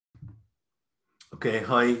Okay,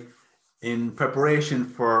 hi. In preparation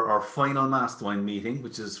for our final mastermind meeting,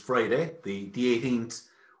 which is Friday, the 18th,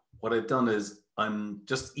 what I've done is I'm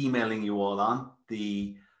just emailing you all on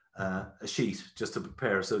a sheet just to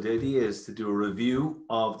prepare. So the idea is to do a review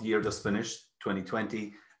of the year just finished,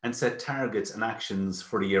 2020, and set targets and actions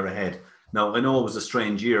for the year ahead. Now, I know it was a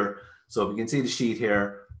strange year. So if you can see the sheet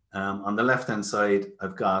here, on the left-hand side,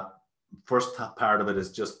 I've got first part of it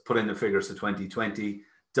is just put in the figures for 2020.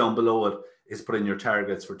 Down below it is put in your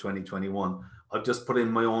targets for 2021. I've just put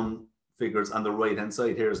in my own figures on the right-hand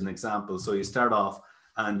side here as an example. So you start off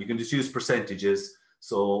and you can just use percentages.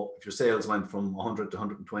 So if your sales went from 100 to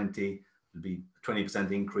 120, it'll be a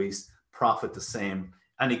 20% increase, profit the same.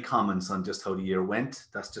 Any comments on just how the year went?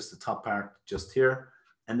 That's just the top part just here.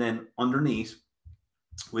 And then underneath,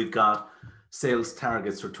 we've got sales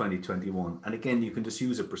targets for 2021. And again, you can just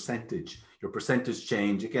use a percentage. Your percentage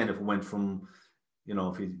change, again, if it went from, you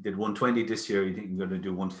know, if you did 120 this year, you think you're going to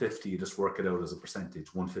do 150, you just work it out as a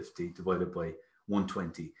percentage, 150 divided by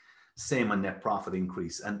 120. Same on net profit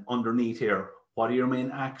increase. And underneath here, what are your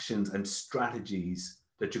main actions and strategies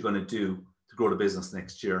that you're going to do to grow the business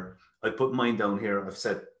next year? I put mine down here. I've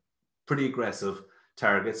set pretty aggressive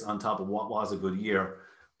targets on top of what was a good year,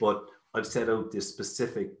 but I've set out the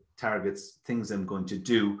specific targets, things I'm going to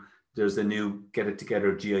do. There's a new Get It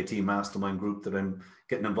Together GIT mastermind group that I'm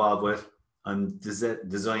getting involved with. I'm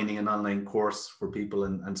designing an online course for people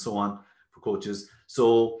and so on for coaches.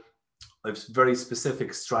 So I've very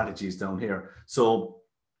specific strategies down here. So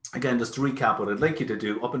again, just to recap, what I'd like you to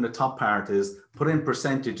do up in the top part is put in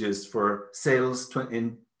percentages for sales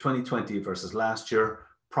in 2020 versus last year,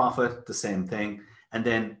 profit, the same thing. And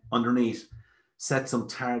then underneath, set some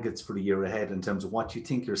targets for the year ahead in terms of what you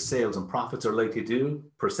think your sales and profits are likely to do.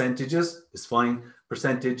 Percentages is fine.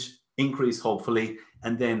 Percentage increase, hopefully.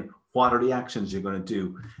 And then what are the actions you're going to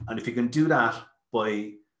do? And if you can do that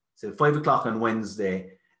by, say, 5 o'clock on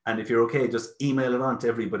Wednesday, and if you're okay, just email it on to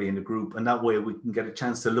everybody in the group. And that way we can get a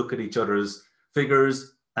chance to look at each other's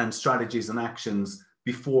figures and strategies and actions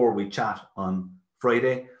before we chat on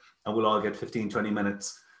Friday. And we'll all get 15, 20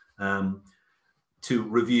 minutes to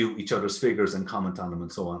review each other's figures and comment on them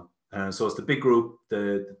and so on. So it's the big group.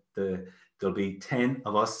 There'll be 10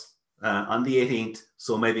 of us on the 18th,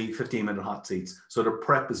 so maybe 15-minute hot seats. So the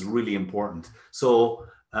prep is really important. So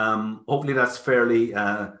hopefully that's fairly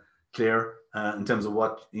clear in terms of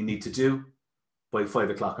what you need to do by 5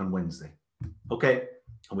 o'clock on Wednesday. Okay,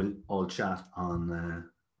 and we'll all chat on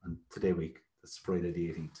today week. That's Friday the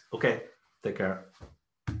 18th. Okay, take care.